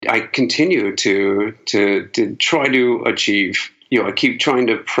I continue to try to achieve. I keep trying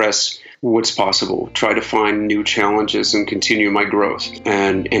to press what's possible, try to find new challenges and continue my growth.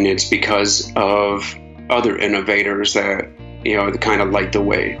 And it's because of other innovators that, kind of light the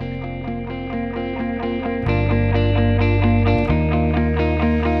way.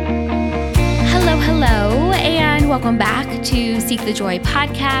 Hello, and welcome back to Seek the Joy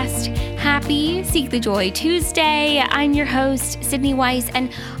podcast. Happy Seek the Joy Tuesday. I'm your host, Sydney Weiss,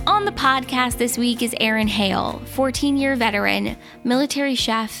 and on the podcast this week is Aaron Hale, 14-year veteran, military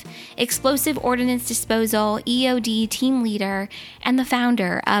chef, explosive ordnance disposal, EOD team leader, and the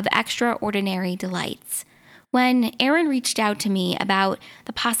founder of Extraordinary Delights. When Aaron reached out to me about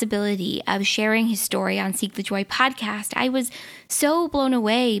the possibility of sharing his story on Seek the Joy podcast, I was so blown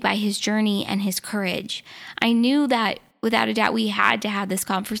away by his journey and his courage. I knew that without a doubt we had to have this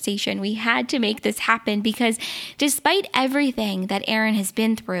conversation. We had to make this happen because despite everything that Aaron has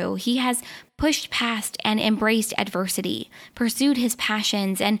been through, he has pushed past and embraced adversity, pursued his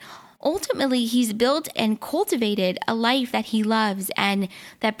passions, and ultimately he's built and cultivated a life that he loves and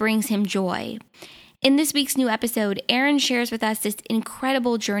that brings him joy. In this week's new episode, Aaron shares with us this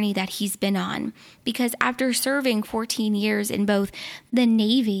incredible journey that he's been on, because after serving 14 years in both the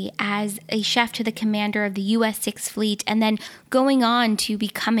Navy as a chef to the commander of the U.S. 6th Fleet and then going on to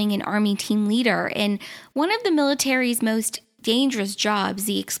becoming an Army team leader in one of the military's most dangerous jobs,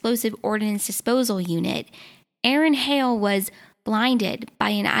 the Explosive Ordnance Disposal Unit, Aaron Hale was blinded by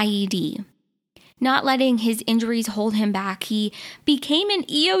an IED. Not letting his injuries hold him back, he became an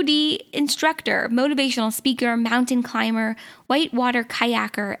EOD instructor, motivational speaker, mountain climber, whitewater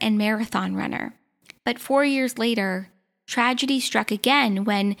kayaker, and marathon runner. But 4 years later, tragedy struck again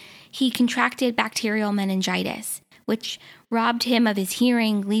when he contracted bacterial meningitis, which robbed him of his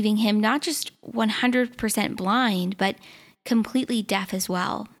hearing, leaving him not just 100% blind, but completely deaf as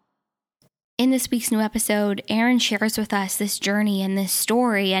well. In this week's new episode, Aaron shares with us this journey and this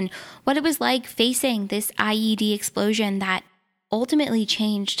story and what it was like facing this IED explosion that ultimately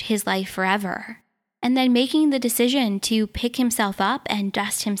changed his life forever. And then making the decision to pick himself up and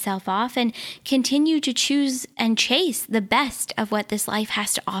dust himself off and continue to choose and chase the best of what this life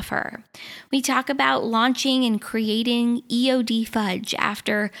has to offer. We talk about launching and creating EOD Fudge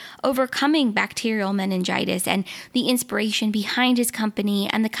after overcoming bacterial meningitis and the inspiration behind his company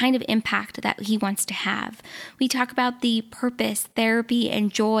and the kind of impact that he wants to have. We talk about the purpose, therapy,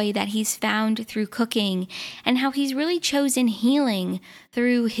 and joy that he's found through cooking and how he's really chosen healing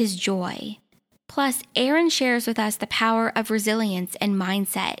through his joy. Plus, Aaron shares with us the power of resilience and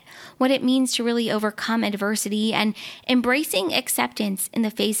mindset, what it means to really overcome adversity and embracing acceptance in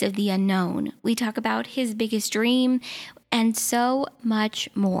the face of the unknown. We talk about his biggest dream and so much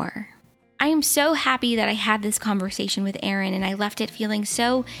more. I am so happy that I had this conversation with Aaron and I left it feeling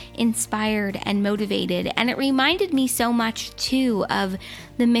so inspired and motivated. And it reminded me so much, too, of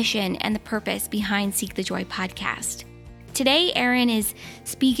the mission and the purpose behind Seek the Joy podcast. Today, Aaron is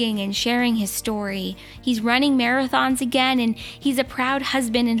speaking and sharing his story. He's running marathons again, and he's a proud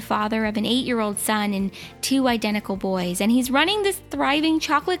husband and father of an 8-year-old son and 2 identical boys. And he's running this thriving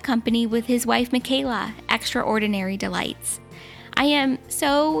chocolate company with his wife, Michaela, Extraordinary Delights. I am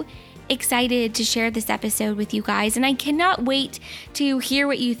so excited to share this episode with you guys, and I cannot wait to hear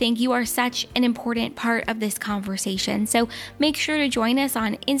what you think. You are such an important part of this conversation. So make sure to join us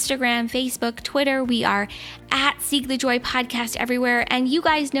on Instagram, Facebook, Twitter. We are at Seek the Joy Podcast everywhere, and you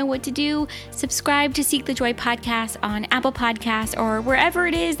guys know what to do. Subscribe to Seek the Joy Podcast on Apple Podcasts or wherever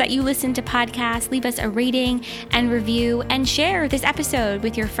it is that you listen to podcasts. Leave us a rating and review, and share this episode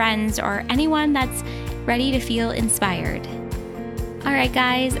with your friends or anyone that's ready to feel inspired. All right,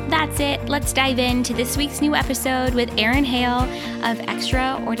 guys, that's it. Let's dive into this week's new episode with Aaron Hale of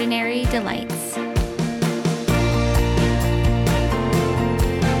Extraordinary Delights.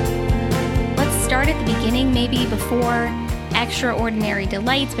 Let's start at the beginning, maybe before Extraordinary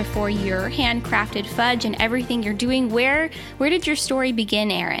Delights, before your handcrafted fudge and everything you're doing. Where did your story begin,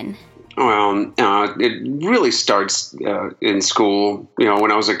 Aaron? Well, it really starts in school.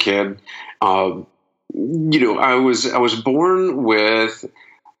 When I was a kid. I was born with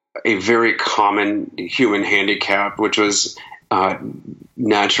a very common human handicap, which was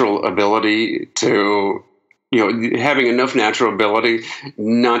natural ability to, having enough natural ability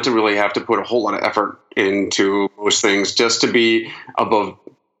not to really have to put a whole lot of effort into most things, just to be above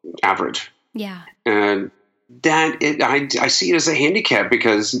average. Yeah. And I see it as a handicap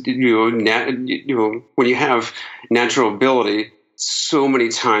because, when you have natural ability, so many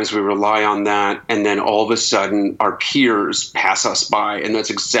times we rely on that, and then all of a sudden our peers pass us by, and that's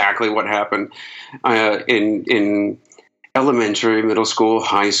exactly what happened in elementary, middle school,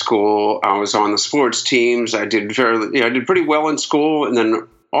 high school. I was on the sports teams. I did pretty well in school. And then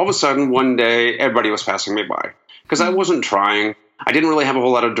all of a sudden, one day, everybody was passing me by because I wasn't trying. I didn't really have a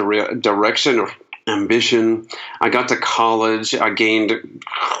whole lot of direction or ambition. I got to college. I gained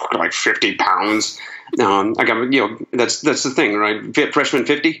like 50 pounds. I got, that's the thing, right? Freshman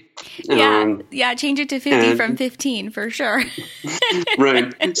 50. Yeah. Change it to 50 from 15 for sure.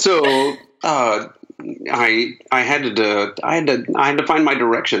 Right. So I had to find my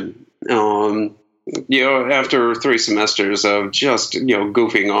direction. After 3 semesters of just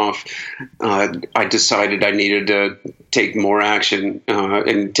goofing off, I decided I needed to take more action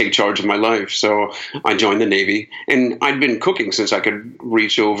and take charge of my life. So I joined the Navy, and I'd been cooking since I could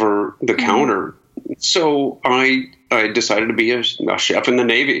reach over the counter. So I decided to be a chef in the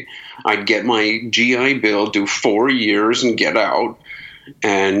Navy. I'd get my GI Bill, do 4 years, and get out.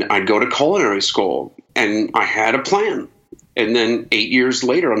 And I'd go to culinary school, and I had a plan. And then 8 years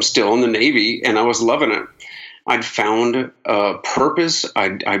later, I'm still in the Navy, and I was loving it. I'd found a purpose.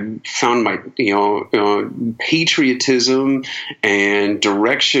 I found my patriotism and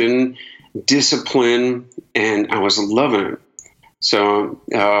direction, discipline, and I was loving it. So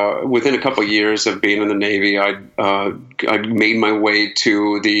within a couple of years of being in the Navy, I made my way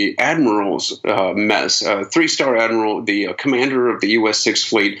to the Admiral's mess, 3-star Admiral, the commander of the U.S. 6th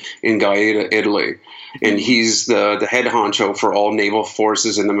Fleet in Gaeta, Italy. And he's the head honcho for all naval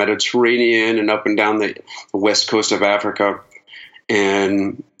forces in the Mediterranean and up and down the west coast of Africa.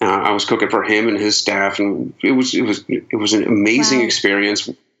 And I was cooking for him and his staff, and it was an amazing experience.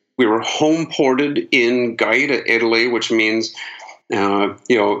 We were home ported in Gaeta, Italy, which means when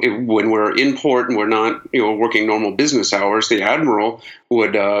we're in port and we're not working normal business hours, the Admiral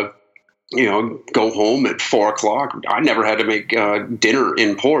would go home at 4:00. I never had to make dinner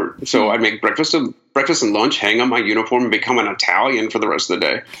in port, so I'd make breakfast and lunch, hang on my uniform, and become an Italian for the rest of the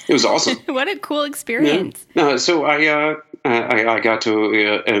day. It was awesome. What a cool experience! Yeah. So I got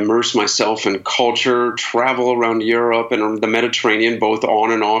to immerse myself in culture, travel around Europe and the Mediterranean, both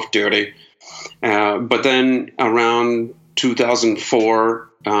on and off duty. But then around 2004,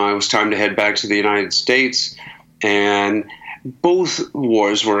 it was time to head back to the United States, and both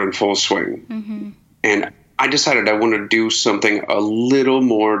wars were in full swing. Mm-hmm. And I decided I wanted to do something a little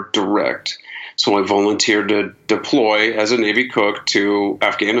more direct. So I volunteered to deploy as a Navy cook to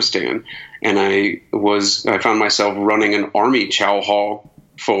Afghanistan. And I found myself running an Army chow hall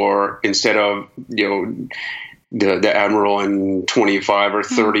for, instead of, the Admiral and 25 or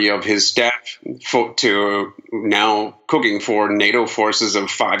 30 of his staff, to now cooking for NATO forces of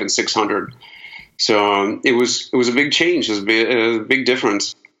 500 and 600. So it was a big change. It was a big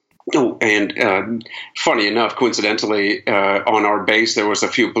difference. Oh, and funny enough, coincidentally, on our base, there was a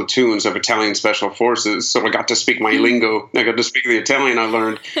few platoons of Italian Special Forces. So I got to speak my lingo. I got to speak the Italian I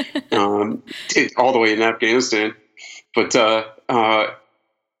learned all the way in Afghanistan. But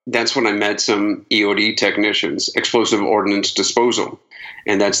that's when I met some EOD technicians, Explosive Ordnance Disposal.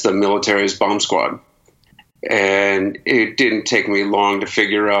 And that's the military's bomb squad. And it didn't take me long to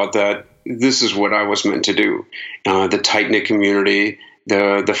figure out that this is what I was meant to do. The tight-knit community,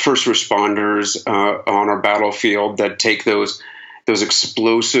 the first responders on our battlefield that take those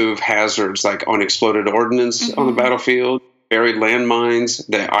explosive hazards like unexploded ordnance on the battlefield, buried landmines,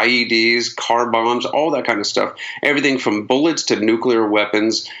 the IEDs, car bombs, all that kind of stuff. Everything from bullets to nuclear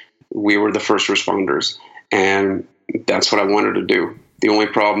weapons, we were the first responders. And that's what I wanted to do. The only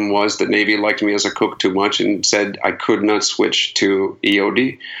problem was the Navy liked me as a cook too much and said I could not switch to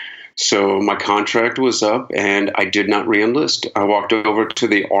EOD. So my contract was up, and I did not re-enlist. I walked over to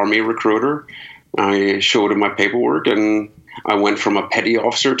the Army recruiter. I showed him my paperwork, and I went from a petty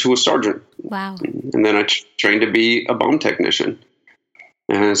officer to a sergeant. Wow. And then I trained to be a bomb technician.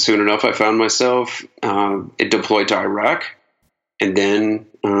 And soon enough, I found myself deployed to Iraq. And then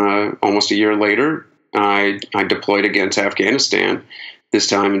almost a year later, I deployed again to Afghanistan. This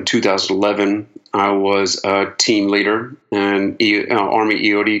time in 2011, I was a team leader, and Army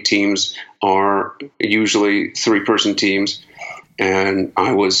EOD teams are usually 3-person teams, and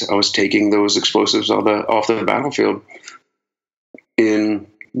I was taking those explosives off the battlefield. In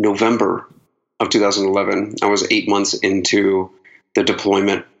November of 2011, I was 8 months into the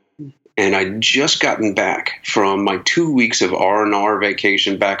deployment, and I'd just gotten back from my 2 weeks of R&R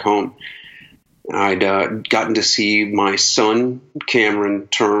vacation back home. I'd gotten to see my son, Cameron,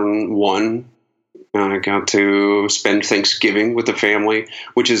 turn 1. I got to spend Thanksgiving with the family,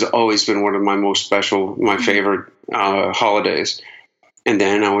 which has always been one of my most special, my favorite holidays. And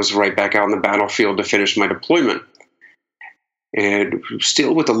then I was right back out on the battlefield to finish my deployment. And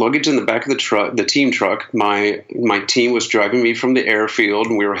still with the luggage in the back of the truck, the team truck, my team was driving me from the airfield,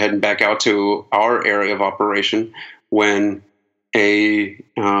 and we were heading back out to our area of operation when a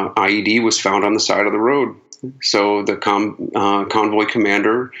IED was found on the side of the road. So the convoy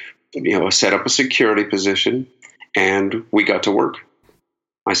commander, set up a security position, and we got to work.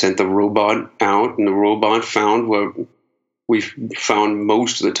 I sent the robot out, and the robot found what we found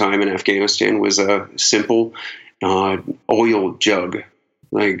most of the time in Afghanistan was a simple oil jug,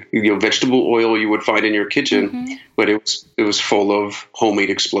 like vegetable oil you would find in your kitchen, but it was full of homemade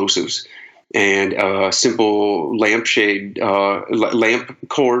explosives. And a simple lamp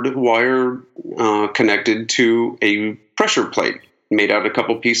cord wire connected to a pressure plate made out of a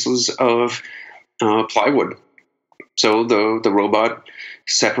couple pieces of plywood. So the robot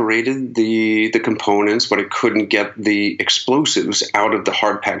separated the components, but it couldn't get the explosives out of the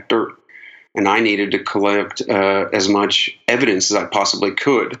hard-packed dirt. And I needed to collect as much evidence as I possibly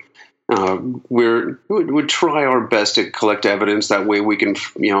could. We'd try our best to collect evidence. That way we can,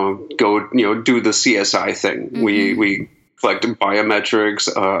 go, do the CSI thing. We collected biometrics,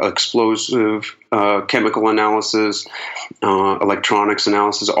 explosive, chemical analysis, electronics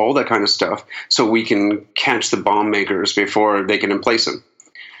analysis, all that kind of stuff, so we can catch the bomb makers before they can emplace them.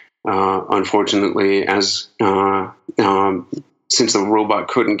 Unfortunately, since the robot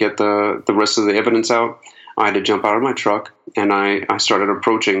couldn't get the rest of the evidence out, I had to jump out of my truck, and I started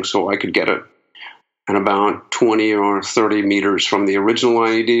approaching so I could get it. And about 20 or 30 meters from the original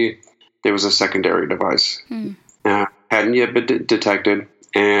IED, there was a secondary device. Hadn't yet been detected,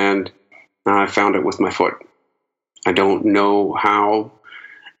 and I found it with my foot. I don't know how,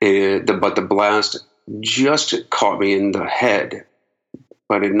 but the blast just caught me in the head,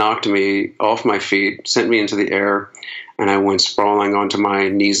 but it knocked me off my feet, sent me into the air, and I went sprawling onto my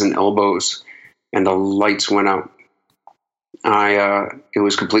knees and elbows, and the lights went out. It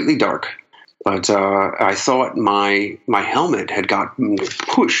was completely dark, but I thought my helmet had gotten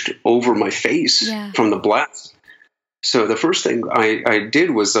pushed over my face from the blast. So the first thing I did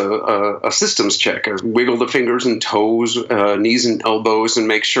was a systems check. I wiggled the fingers and toes, knees and elbows, and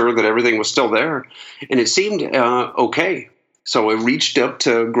make sure that everything was still there. And it seemed okay. So I reached up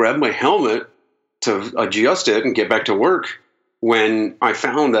to grab my helmet to adjust it and get back to work, when I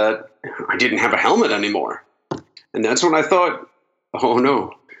found that I didn't have a helmet anymore. And that's when I thought, oh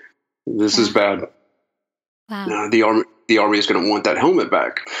no, this is bad. Wow. The Army is going to want that helmet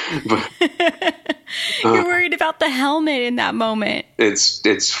back. But, you're worried about the helmet in that moment.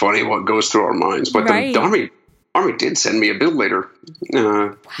 It's funny what goes through our minds. But the Army did send me a bill later.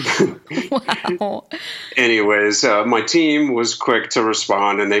 Wow. Anyways, my team was quick to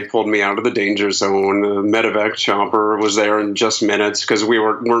respond, and they pulled me out of the danger zone. The medevac chopper was there in just minutes, because we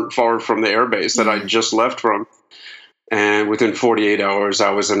weren't far from the airbase that I just left from. And within 48 hours,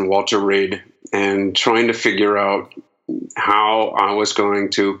 I was in Walter Reed and trying to figure out how I was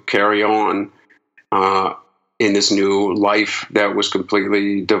going to carry on in this new life that was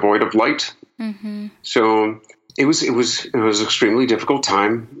completely devoid of light. So it was an extremely difficult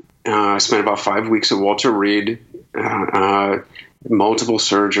time. I spent about 5 weeks at Walter Reed, multiple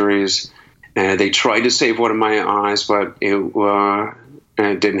surgeries. They tried to save one of my eyes, but it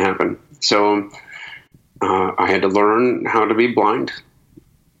didn't happen. So I had to learn how to be blind,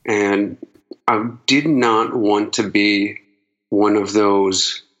 and I did not want to be one of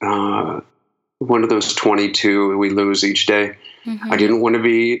those 22 we lose each day. I didn't want to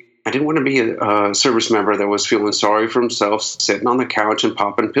be a service member that was feeling sorry for himself, sitting on the couch and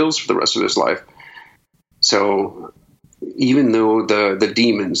popping pills for the rest of his life. So even though the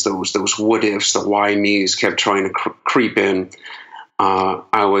demons, those what ifs, the why me's kept trying to creep in,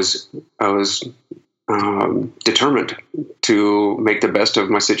 I was determined to make the best of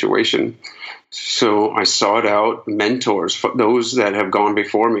my situation. So I sought out mentors, those that have gone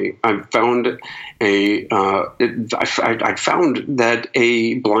before me. I found that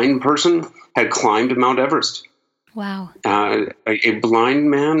a blind person had climbed Mount Everest. Wow. A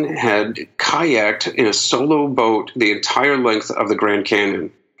blind man had kayaked in a solo boat the entire length of the Grand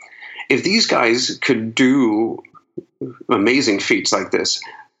Canyon. If these guys could do amazing feats like this,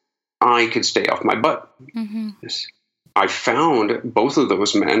 I could stay off my butt. I found both of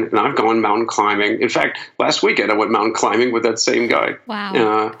those men, and I've gone mountain climbing. In fact, last weekend I went mountain climbing with that same guy.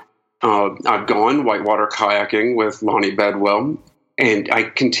 Wow. I've gone whitewater kayaking with Lonnie Bedwell, and I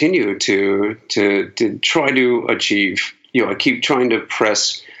continue to try to achieve. I keep trying to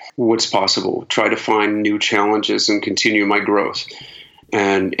press what's possible, try to find new challenges and continue my growth.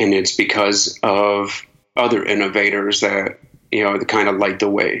 And it's because of other innovators that, that kind of light the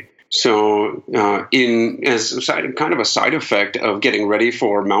way. So, as kind of a side effect of getting ready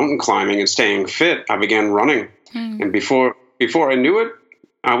for mountain climbing and staying fit, I began running. And before I knew it,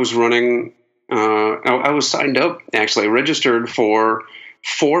 I was running. I was signed up, actually registered for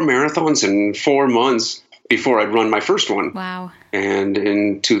 4 marathons in 4 months before I'd run my first one. Wow! And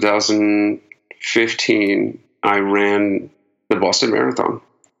in 2015, I ran the Boston Marathon.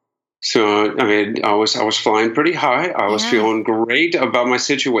 So, I mean, I was flying pretty high. I was feeling great about my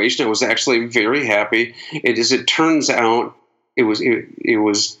situation. I was actually very happy. It turns out, it was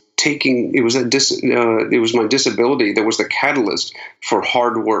my disability that was the catalyst for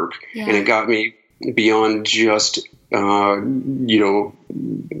hard work, and it got me beyond just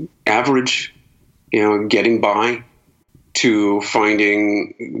average, getting by, to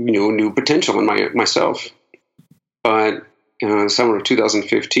finding new potential in myself. But summer of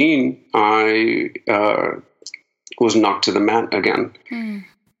 2015, I was knocked to the mat again.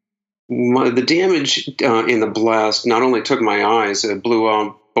 The damage in the blast not only took my eyes, it blew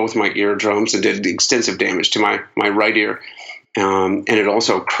out both my eardrums and did extensive damage to my right ear. And it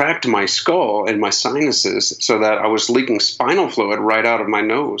also cracked my skull and my sinuses so that I was leaking spinal fluid right out of my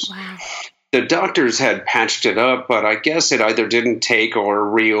nose. Wow. The doctors had patched it up, but I guess it either didn't take or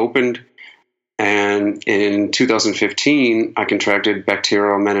reopened. And in 2015, I contracted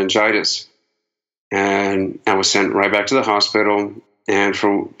bacterial meningitis, and I was sent right back to the hospital. And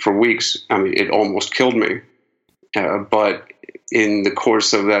for weeks, I mean, it almost killed me. But in the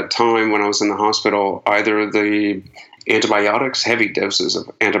course of that time, when I was in the hospital, either the antibiotics, heavy doses of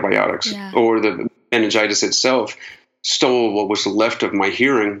antibiotics, or the meningitis itself stole what was left of my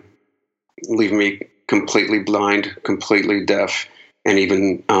hearing, leaving me completely blind, completely deaf, and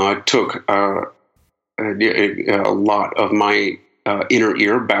even took a lot of my inner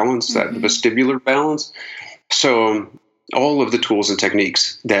ear balance, that vestibular balance. So all of the tools and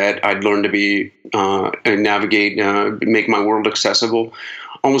techniques that I'd learned to navigate, make my world accessible,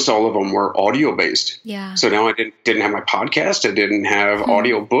 almost all of them were audio based. Yeah. So now I didn't have my podcast. I didn't have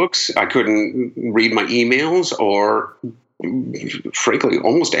audio books. I couldn't read my emails or, frankly,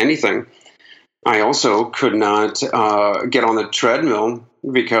 almost anything. I also could not get on the treadmill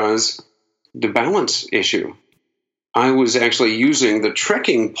because the balance issue. I was actually using the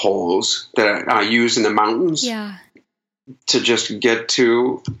trekking poles that I use in the mountains to just get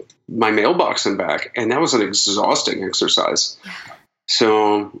to my mailbox and back. And that was an exhausting exercise. Yeah.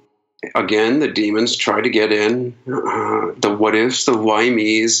 So again, the demons try to get in, the what ifs, the why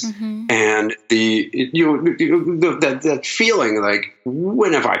me's, and that feeling like,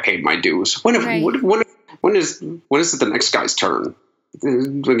 when have I paid my dues? When is it the next guy's turn?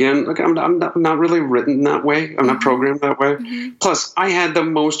 Again, like I'm not really written that way. I'm not programmed that way. Plus, I have the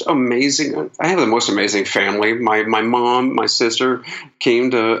most amazing family. My mom, my sister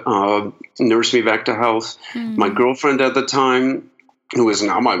came to nurse me back to health. My girlfriend at the time, who is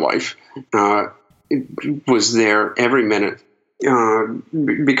now my wife, was there every minute.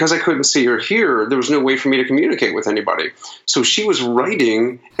 Because I couldn't see or hear, there was no way for me to communicate with anybody. So she was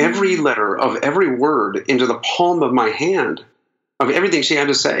writing every letter of every word into the palm of my hand, of everything she had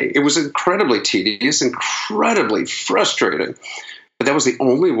to say. It was incredibly tedious, incredibly frustrating. But that was the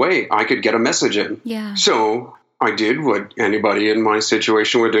only way I could get a message in. Yeah. So I did what anybody in my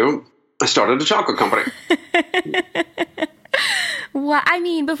situation would do. I started a chocolate company. Well, I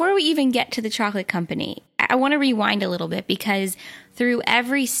mean, before we even get to the chocolate company, I want to rewind a little bit, because through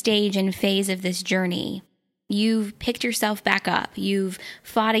every stage and phase of this journey, you've picked yourself back up. You've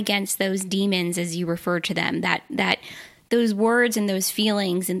fought against those demons, as you refer to them, that those words and those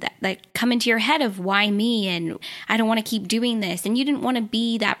feelings and that come into your head of why me, and I don't want to keep doing this. And you didn't want to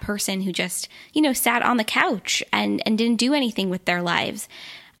be that person who just, sat on the couch and didn't do anything with their lives.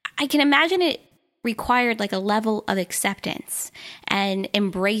 I can imagine it required like a level of acceptance and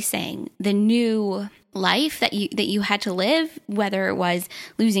embracing the new life that you had to live, whether it was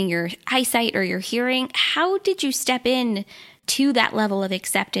losing your eyesight or your hearing. How did you step in to that level of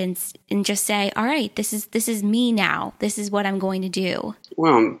acceptance and just say, all right, this is me now. This is what I'm going to do?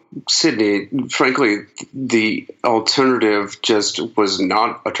 Well, Sydney, frankly, the alternative just was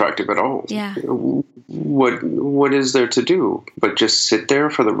not attractive at all. Yeah. What is there to do but just sit there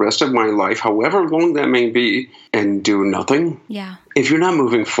for the rest of my life, however long that may be, and do nothing? Yeah. If you're not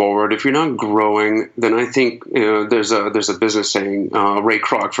moving forward, if you're not growing, then I think there's a business saying. Ray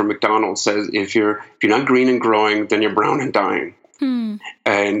Kroc from McDonald's says, if you're not green and growing, then you're brown and dying.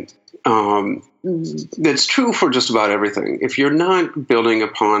 And that's true for just about everything. If you're not building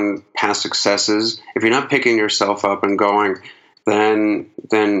upon past successes, if you're not picking yourself up and going, then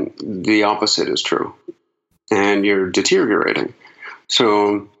the opposite is true, and you're deteriorating.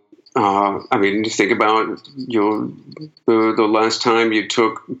 So I mean, think about the last time you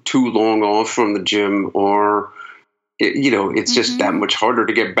took too long off from the gym, or it's just that much harder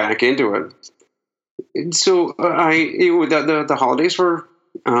to get back into it. And so the holidays were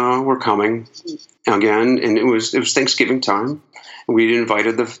coming again, and it was Thanksgiving time. We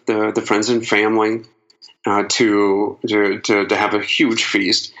invited the friends and family to have a huge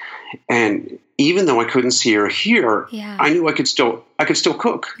feast, and even though I couldn't see or hear, I knew I could still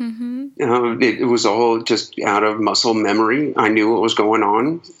cook. It was all just out of muscle memory. I knew what was going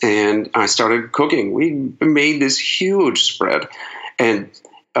on, and I started cooking. We made this huge spread, and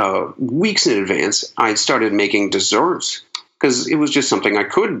weeks in advance, I started making desserts because it was just something I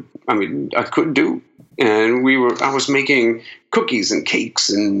could do. And I was making cookies and cakes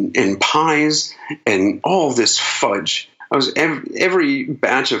and pies and all this fudge. I was every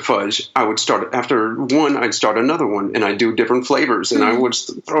batch of fudge. I would start after one. I'd start another one, and I'd do different flavors. And I would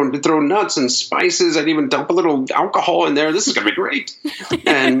throw nuts and spices. I'd even dump a little alcohol in there. This is gonna be great.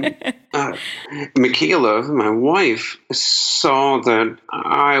 And Michaela, my wife, saw that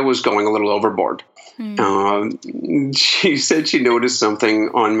I was going a little overboard. She said she noticed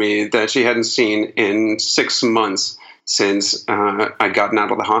something on me that she hadn't seen in 6 months since I'd gotten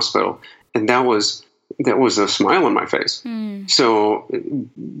out of the hospital, and that was a smile on my face. So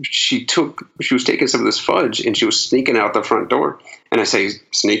she was taking some of this fudge, and she was sneaking out the front door. And I say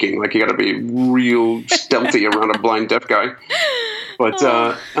sneaking, like you got to be real stealthy around a blind deaf guy. But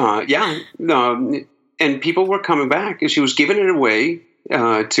and people were coming back, and she was giving it away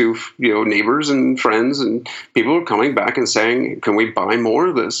to neighbors and friends, and people were coming back and saying, "Can we buy more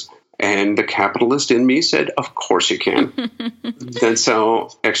of this?" And the capitalist in me said, "Of course you can." That's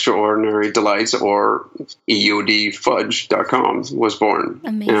how Extraordinary Delights, or EODfudge.com, was born.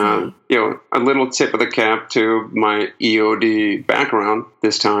 Amazing. A little tip of the cap to my EOD background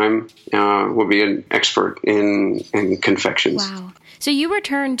this time will be an expert in confections. Wow. So you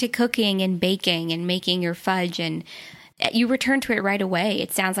returned to cooking and baking and making your fudge, and you returned to it right away.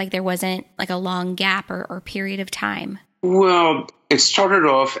 It sounds like there wasn't like a long gap or period of time. Well, it started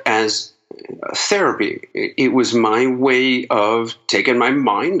off as therapy. It was my way of taking my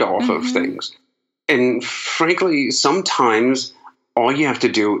mind off of things. And frankly, sometimes all you have to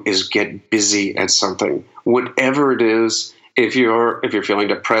do is get busy at something, whatever it is. If you're feeling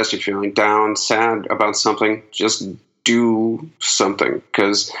depressed, you're feeling down, sad about something, just do something,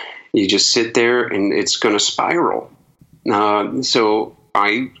 because you just sit there and it's going to spiral. So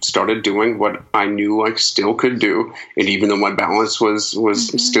I started doing what I knew I still could do. And even though my balance was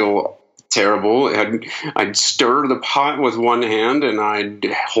still terrible, I'd stir the pot with one hand and I'd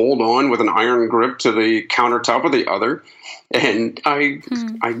hold on with an iron grip to the countertop with the other. And I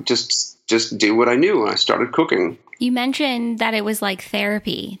just did what I knew. I started cooking. You mentioned that it was like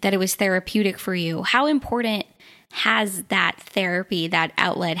therapy, that it was therapeutic for you. How important has that therapy, that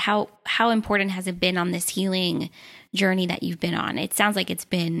outlet, how important has it been on this healing journey that you've been on? It sounds like it's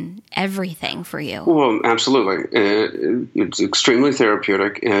been everything for you. Well, absolutely. It's extremely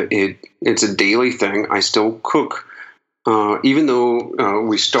therapeutic. It's a daily thing. I still cook. Even though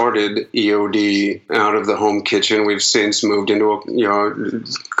we started EOD out of the home kitchen, we've since moved into a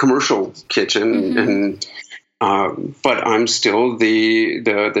commercial kitchen, and but I'm still the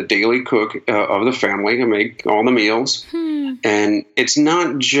daily cook of the family. I make all the meals. And it's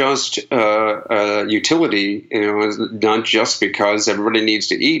not just a utility, it's not just because everybody needs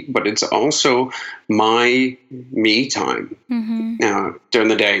to eat, but it's also my me time during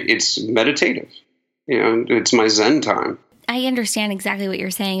the day. It's meditative. It's my Zen time. I understand exactly what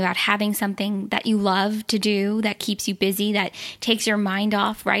you're saying about having something that you love to do, that keeps you busy, that takes your mind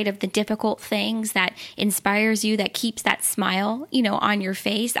off, right, of the difficult things, that inspires you, that keeps that smile, on your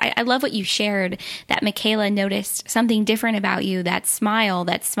face. I love what you shared, that Michaela noticed something different about you, that smile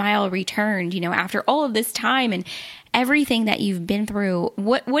returned, after all of this time and everything that you've been through.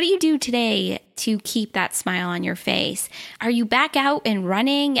 What do you do today to keep that smile on your face? Are you back out and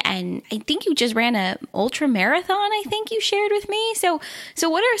running? And I think you just ran a ultra marathon, I think you shared with me. So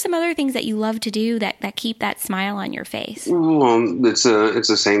what are some other things that you love to do that keep that smile on your face? Well, it's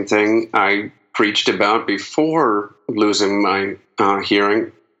the same thing I preached about before losing my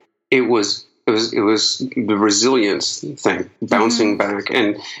hearing. It was the resilience thing, bouncing back.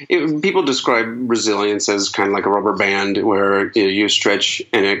 And people describe resilience as kind of like a rubber band where you stretch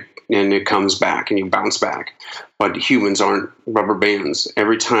and it comes back and you bounce back. But humans aren't rubber bands.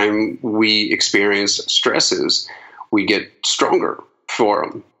 Every time we experience stresses, we get stronger for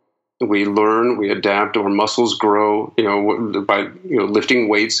them. We learn, we adapt, our muscles grow, by lifting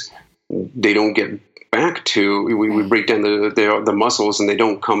weights. They don't get back to, we break down the muscles and they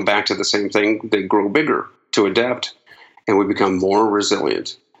don't come back to the same thing. They grow bigger to adapt, and we become more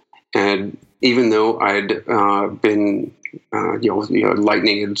resilient. And even though I'd been,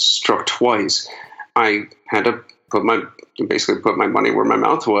 lightning had struck twice, I had to basically put my money where my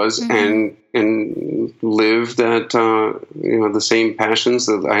mouth was, and live that, the same passions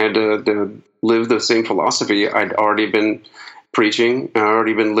that I had to live, the same philosophy I'd already been preaching, I'd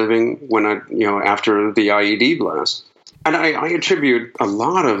already been living when after the IED blast. And I attribute a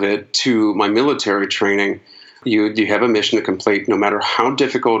lot of it to my military training. You have a mission to complete, no matter how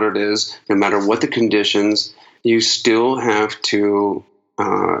difficult it is, no matter what the conditions, you still have to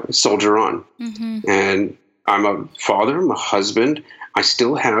soldier on. And I'm a father, I'm a husband. I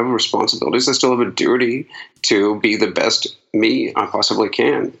still have responsibilities. I still have a duty to be the best me I possibly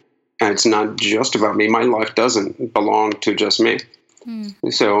can. And it's not just about me. My life doesn't belong to just me.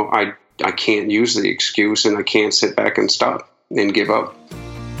 So I can't use the excuse, and I can't sit back and stop and give up.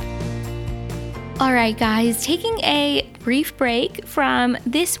 All right, guys, taking a brief break from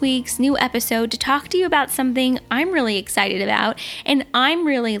this week's new episode to talk to you about something I'm really excited about and I'm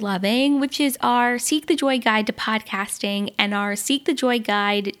really loving, which is our Seek the Joy Guide to Podcasting and our Seek the Joy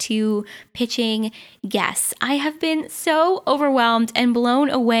Guide to Pitching Guests. I have been so overwhelmed and blown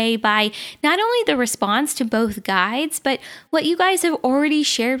away by not only the response to both guides, but what you guys have already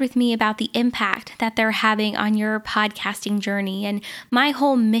shared with me about the impact that they're having on your podcasting journey. And my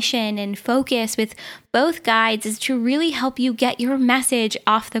whole mission and focus with both guides is to really help you get your message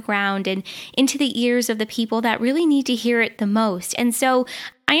off the ground and into the ears of the people that really need to hear it the most. And so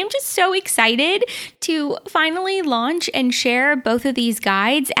I am just so excited to finally launch and share both of these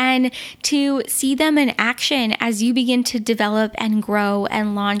guides and to see them in action as you begin to develop and grow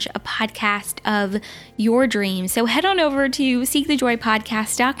and launch a podcast of your dreams. So head on over to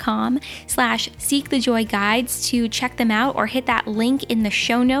seekthejoypodcast.com/seekthejoyguides to check them out, or hit that link in the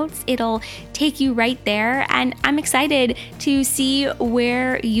show notes. It'll take you right there. And I'm excited to see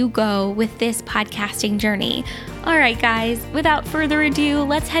where you go with this podcasting journey. All right, guys, without further ado,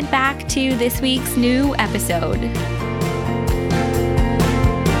 let's head back to this week's new episode.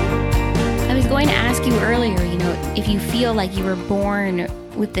 I was going to ask you earlier, if you feel like you were born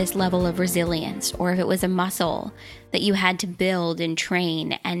with this level of resilience, or if it was a muscle that you had to build and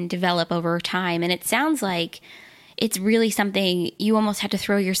train and develop over time. And it sounds like it's really something you almost had to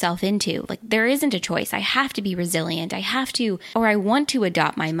throw yourself into. Like, there isn't a choice. I have to be resilient. I want to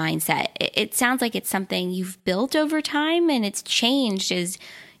adopt my mindset. It sounds like it's something you've built over time, and it's changed as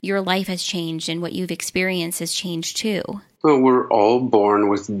your life has changed and what you've experienced has changed too. Well, we're all born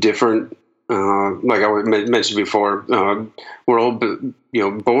with different, like I mentioned before, we're all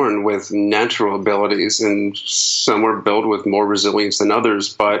born with natural abilities, and some are built with more resilience than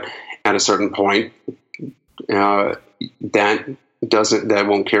others. But at a certain point, that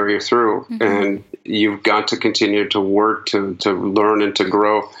won't carry you through, and you've got to continue to work to learn and to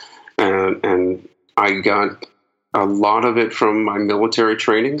grow. And I got a lot of it from my military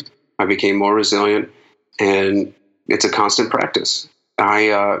training. I became more resilient, and it's a constant practice.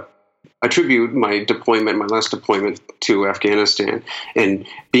 I attribute my last deployment to Afghanistan, and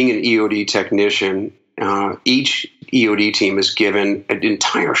being an EOD technician. Each EOD team is given an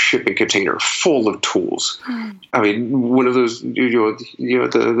entire shipping container full of tools. I mean, one of those,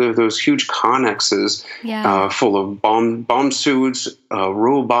 those huge connexes full of bomb suits,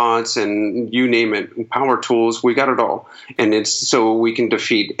 robots, and you name it, power tools. We got it all, and it's so we can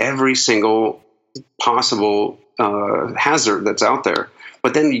defeat every single possible hazard that's out there.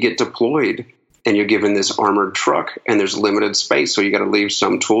 But then you get deployed, and you're given this armored truck, and there's limited space. So you got to leave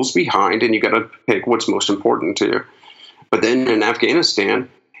some tools behind, and you got to pick what's most important to you. But then in Afghanistan,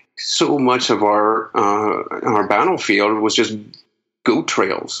 so much of our battlefield was just goat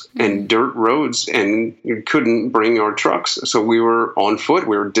trails and dirt roads, and you couldn't bring our trucks. So we were on foot,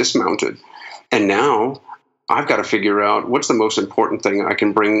 we were dismounted. And now I've got to figure out what's the most important thing I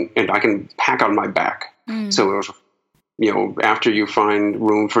can bring and I can pack on my back. So it was, after you find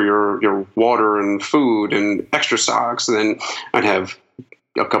room for your water and food and extra socks, then I'd have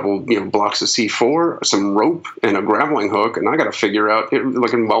a couple, blocks of C4, some rope, and a grappling hook, and I got to figure out,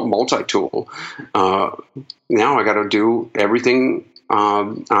 like a multi-tool. Now I got to do everything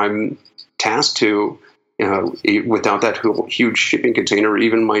I'm tasked to without that huge shipping container,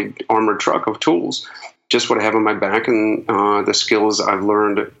 even my armored truck of tools. Just what I have on my back and the skills I've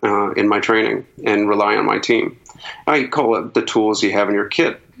learned in my training, and rely on my team. I call it the tools you have in your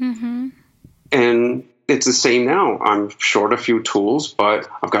kit. And it's the same now. I'm short a few tools, but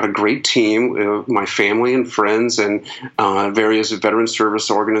I've got a great team, my family and friends, and various veteran service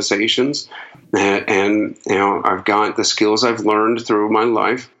organizations, and I've got the skills I've learned through my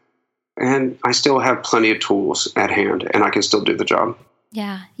life, and I still have plenty of tools at hand, and I can still do the job.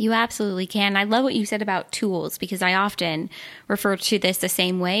 Yeah, you absolutely can. I love what you said about tools, because I often refer to this the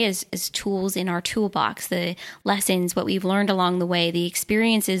same way as tools in our toolbox, the lessons, what we've learned along the way, the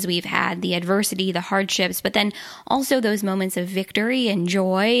experiences we've had, the adversity, the hardships, but then also those moments of victory and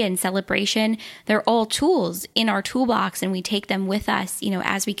joy and celebration. They're all tools in our toolbox, and we take them with us,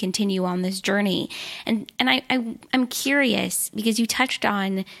 as we continue on this journey. And I'm curious, because you touched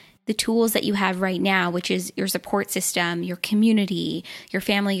on the tools that you have right now, which is your support system, your community, your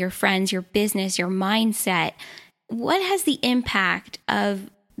family, your friends, your business, your mindset. What has the impact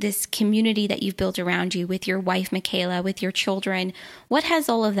of this community that you've built around you with your wife, Michaela, with your children? What has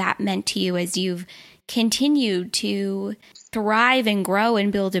all of that meant to you as you've continued to thrive and grow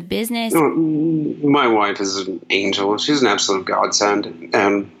and build a business? My wife is an angel. She's an absolute godsend.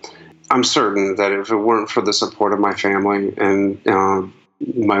 And I'm certain that if it weren't for the support of my family and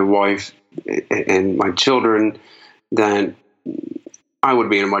my wife and my children, then I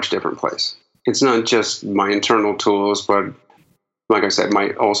would be in a much different place. It's not just my internal tools, but like I said,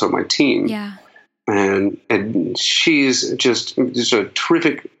 also my team. Yeah. And she's just a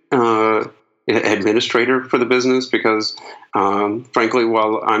terrific administrator for the business, because frankly,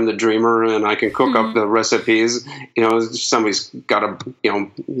 while I'm the dreamer and I can cook up the recipes, somebody's got to,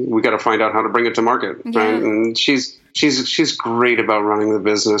 we got to find out how to bring it to market. Yeah. Right? And she's great about running the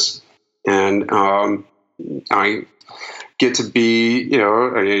business, and I get to be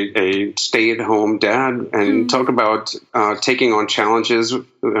a stay-at-home dad, and talk about taking on challenges.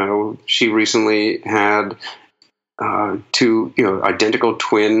 She recently had two identical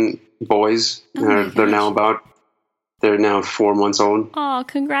twin boys. They're now 4 months old. Oh,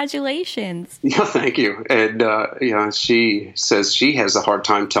 congratulations. Yeah, thank you. And she says she has a hard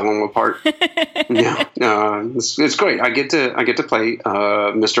time telling them apart. It's great. I get to play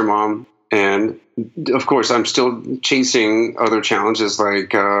Mr. Mom, and of course I'm still chasing other challenges like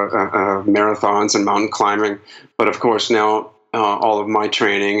marathons and mountain climbing. But of course now all of my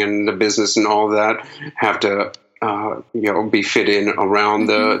training and the business and all of that have to be fit in around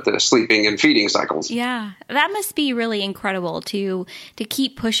the sleeping and feeding cycles. Yeah, that must be really incredible to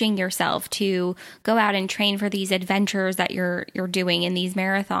keep pushing yourself to go out and train for these adventures that you're doing in these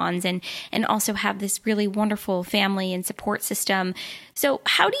marathons, and also have this really wonderful family and support system. So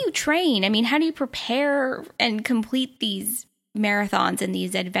how do you train? I mean, how do you prepare and complete these marathons and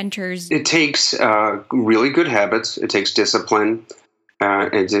these adventures? It takes really good habits. It takes discipline.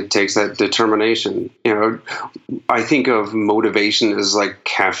 And it takes that determination. I think of motivation as like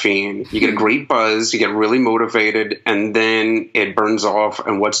caffeine. You get a great buzz, you get really motivated, and then it burns off,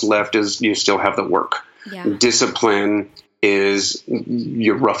 and what's left is you still have the work. Yeah. Discipline is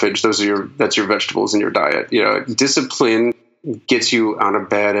your roughage. That's your vegetables in your diet. Discipline gets you out of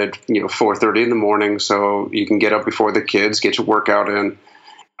bed at 4:30 in the morning, so you can get up before the kids, get your workout in.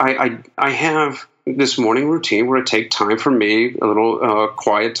 I have this morning routine where I take time for me, a little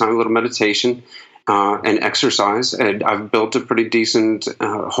quiet time, a little meditation, and exercise. And I've built a pretty decent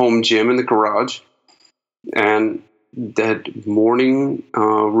home gym in the garage. And that morning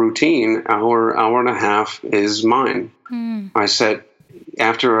routine, hour and a half, is mine. I set,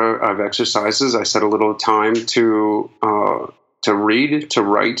 after I've exercises, I set a little time to read, to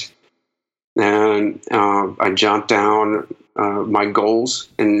write, and I jot down my goals.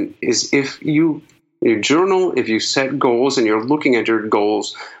 And if you journal, if you set goals and you're looking at your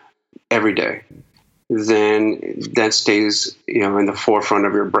goals every day, then that stays in the forefront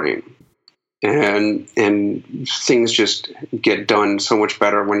of your brain, and things just get done so much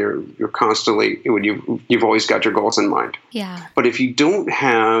better when you're constantly, when you've always got your goals in mind. Yeah. But if you don't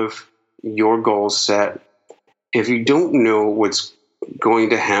have your goals set, if you don't know what's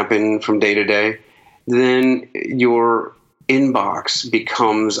going to happen from day to day, then your inbox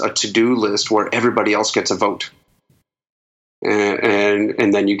becomes a to-do list where everybody else gets a vote.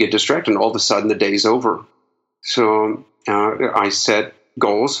 And then you get distracted, and all of a sudden the day's over. So I set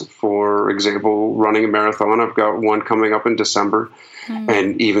goals. For example, running a marathon. I've got one coming up in December.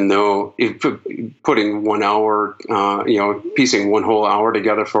 And even though putting 1 hour, piecing one whole hour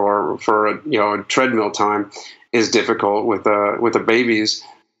together for a treadmill time is difficult with the babies,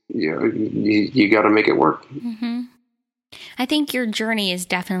 you got to make it work. Mm-hmm. I think your journey is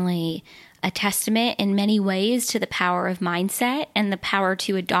definitely a testament in many ways to the power of mindset and the power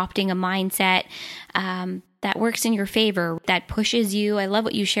to adopting a mindset that works in your favor, that pushes you. I love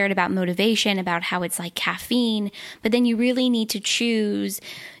what you shared about motivation, about how it's like caffeine, but then you really need to choose,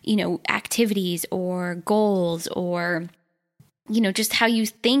 activities or goals or just how you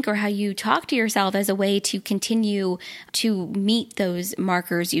think or how you talk to yourself as a way to continue to meet those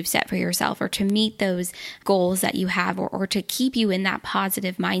markers you've set for yourself, or to meet those goals that you have, or to keep you in that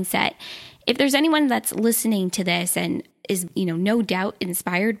positive mindset. If there's anyone that's listening to this and is, no doubt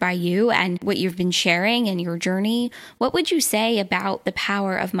inspired by you and what you've been sharing and your journey, what would you say about the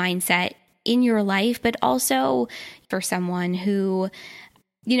power of mindset in your life, but also for someone who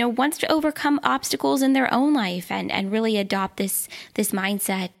wants to overcome obstacles in their own life and really adopt this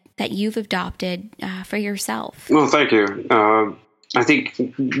mindset that you've adopted for yourself? Well, thank you. I think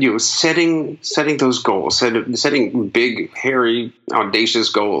setting those goals, setting big, hairy, audacious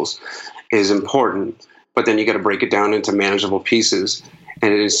goals is important. But then you got to break it down into manageable pieces.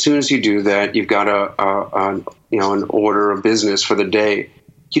 And as soon as you do that, you've got an order of business for the day.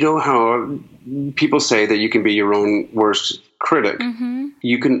 You know how people say that you can be your own worst critic. Mm-hmm.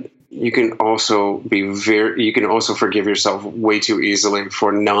 You can also forgive yourself way too easily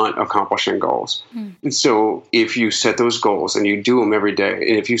for not accomplishing goals. Mm. And so if you set those goals and you do them every day,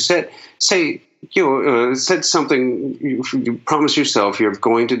 and if you set something, you promise yourself you're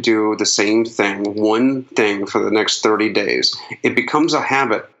going to do the same thing, one thing for the next 30 days, it becomes a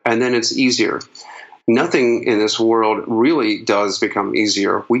habit, and then it's easier. Nothing in this world really does become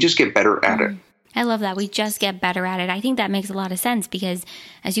easier. We just get better at it. I love that. We just get better at it. I think that makes a lot of sense, because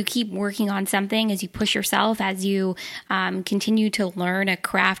as you keep working on something, as you push yourself, as you continue to learn a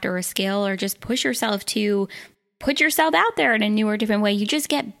craft or a skill, or just push yourself to put yourself out there in a new or different way, you just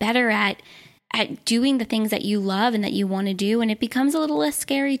get better at doing the things that you love and that you want to do. And it becomes a little less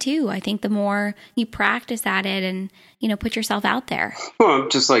scary too. I think the more you practice at it and, put yourself out there. Well,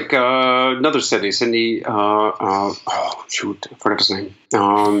 just like another Sydney, I forgot his name.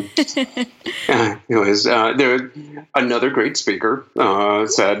 Anyways, another great speaker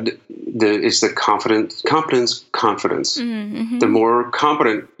said it's the confidence. Mm-hmm. The more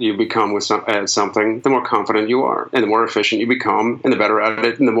competent you become at something, the more confident you are, and the more efficient you become, and the better at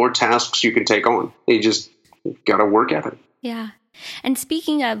it, and the more tasks you can take on. You just got to work at it. Yeah. And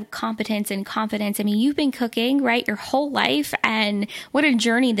speaking of competence and confidence, I mean, you've been cooking, right, your whole life, and what a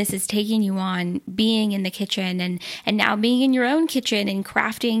journey this is taking you on, being in the kitchen and now being in your own kitchen and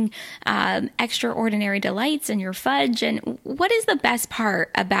crafting extraordinary delights and your fudge. And what is the best part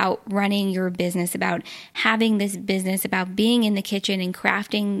about running your business, about having this business, about being in the kitchen and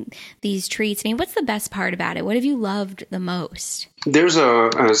crafting these treats? I mean, what's the best part about it? What have you loved the most? There's a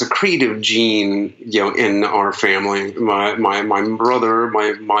creative gene, in our family. My brother,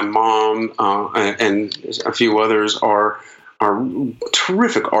 my mom, and a few others are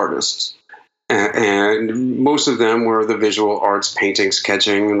terrific artists, and most of them were the visual arts, painting,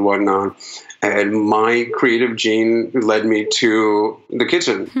 sketching, and whatnot. And my creative gene led me to the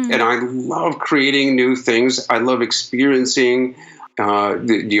kitchen, and I love creating new things. I love experiencing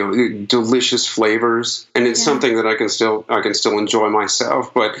the delicious flavors, and it's something that I can still enjoy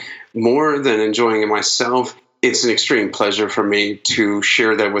myself. But more than enjoying it myself, it's an extreme pleasure for me to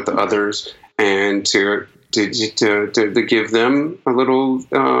share that with others and to give them a little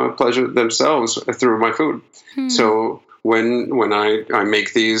pleasure themselves through my food. So when I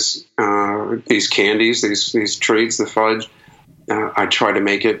make these candies, these treats, the fudge, I try to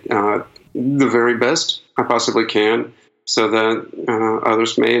make it the very best I possibly can, so that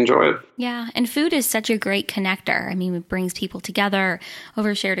others may enjoy it. Yeah, and food is such a great connector. I mean, it brings people together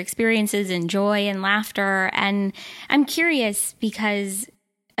over shared experiences and joy and laughter. And I'm curious because,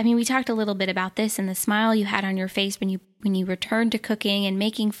 I mean, we talked a little bit about this and the smile you had on your face when you returned to cooking and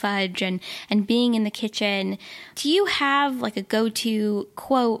making fudge and being in the kitchen. Do you have like a go-to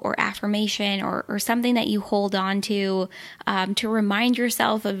quote or affirmation or something that you hold on to remind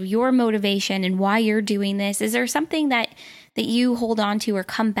yourself of your motivation and why you're doing this? Is there something that you hold on to or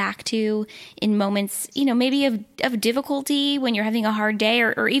come back to in moments, maybe of difficulty when you're having a hard day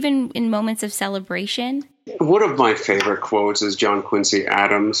or even in moments of celebration? One of my favorite quotes is John Quincy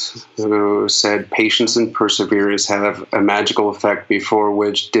Adams, who said, "Patience and perseverance have a magical effect before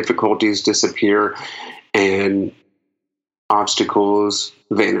which difficulties disappear and obstacles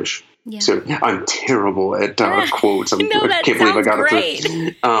vanish." Yeah. So I'm terrible at quotes. I can't believe I got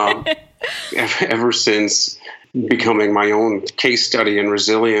it. Ever since becoming my own case study in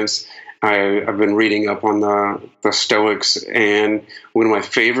resilience, I've been reading up on the Stoics, and one of my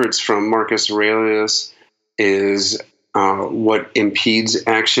favorites from Marcus Aurelius is what impedes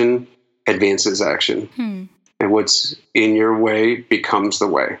action advances action, and what's in your way becomes the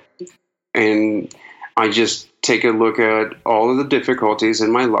way. And I just take a look at all of the difficulties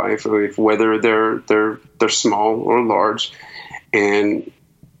in my life, whether they're small or large, and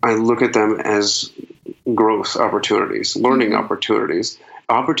I look at them as growth opportunities, learning opportunities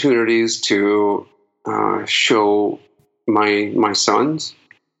to show my sons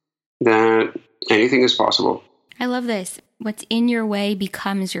that anything is possible. I love this. What's in your way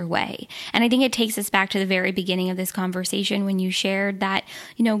becomes your way. And I think it takes us back to the very beginning of this conversation when you shared that,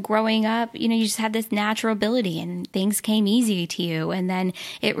 growing up, you just had this natural ability and things came easy to you. And then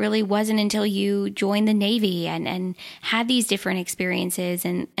it really wasn't until you joined the Navy and had these different experiences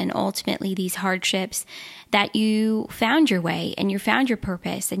and ultimately these hardships that you found your way and you found your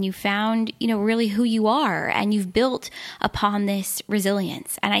purpose and you found, really who you are, and you've built upon this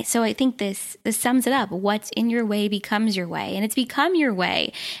resilience. And so I think this sums it up. What's in your way becomes your way, and it's become your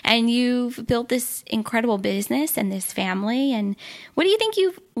way. And you've built this incredible business and this family. And what do you think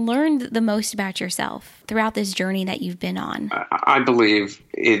you've learned the most about yourself throughout this journey that you've been on? I believe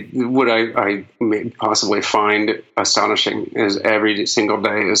what I may possibly find astonishing is every single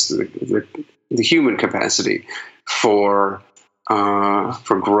day is the human capacity for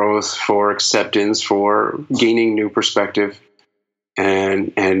growth, for acceptance, for gaining new perspective,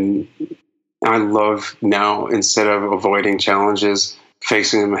 and I love now, instead of avoiding challenges,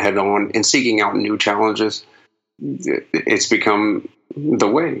 facing them head on and seeking out new challenges. It's become the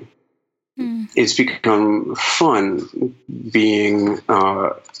way. It's become fun being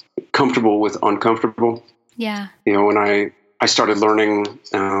comfortable with uncomfortable. Yeah. When I started learning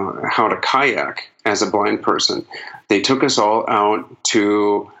how to kayak as a blind person, they took us all out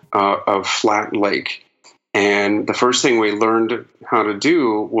to a flat lake. And the first thing we learned how to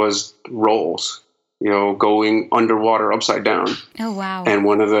do was rolls, going underwater upside down. Oh, wow. And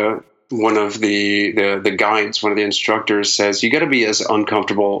one of the guides, one of the instructors says, you got to be as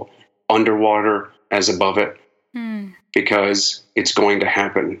uncomfortable underwater as above it, because it's going to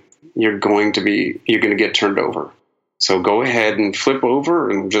happen. You're going to get turned over. So go ahead and flip over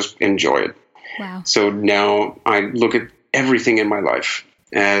and just enjoy it. Wow. So now I look at everything in my life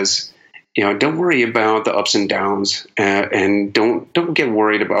as, don't worry about the ups and downs, and don't get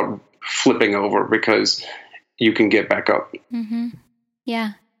worried about flipping over, because you can get back up. Mm-hmm.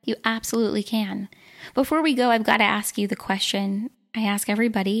 Yeah, you absolutely can. Before we go, I've got to ask you the question I ask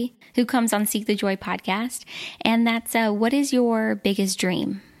everybody who comes on Seek the Joy podcast, and that's, what is your biggest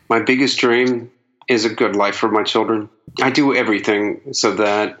dream? My biggest dream is a good life for my children. I do everything so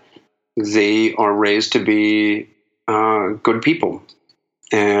that they are raised to be good people.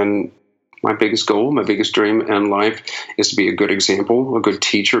 And my biggest goal, my biggest dream in life is to be a good example, a good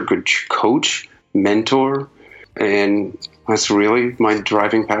teacher, a good coach, mentor. And that's really my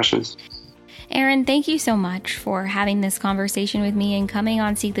driving passion. Aaron, thank you so much for having this conversation with me and coming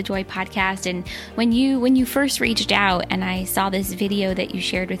on Seek the Joy podcast. And when you first reached out and I saw this video that you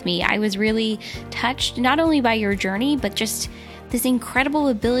shared with me, I was really touched not only by your journey, but just this incredible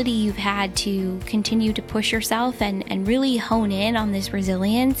ability you've had to continue to push yourself and really hone in on this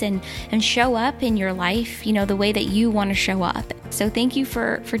resilience and show up in your life, the way that you want to show up. So thank you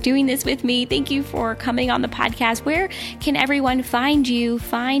for doing this with me. Thank you for coming on the podcast. Where can everyone find you,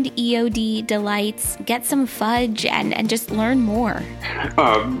 find EOD Delights, get some fudge, and just learn more?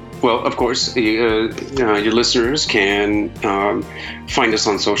 Well, of course, your listeners can find us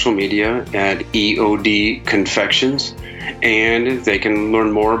on social media at EOD Confections, and they can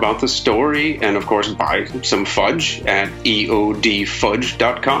learn more about the story and, of course, buy some fudge at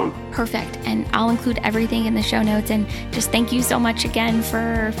eodfudge.com. Perfect. And I'll include everything in the show notes. And just thank you so much again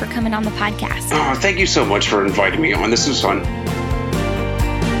for coming on the podcast. Oh, thank you so much for inviting me on. This was fun.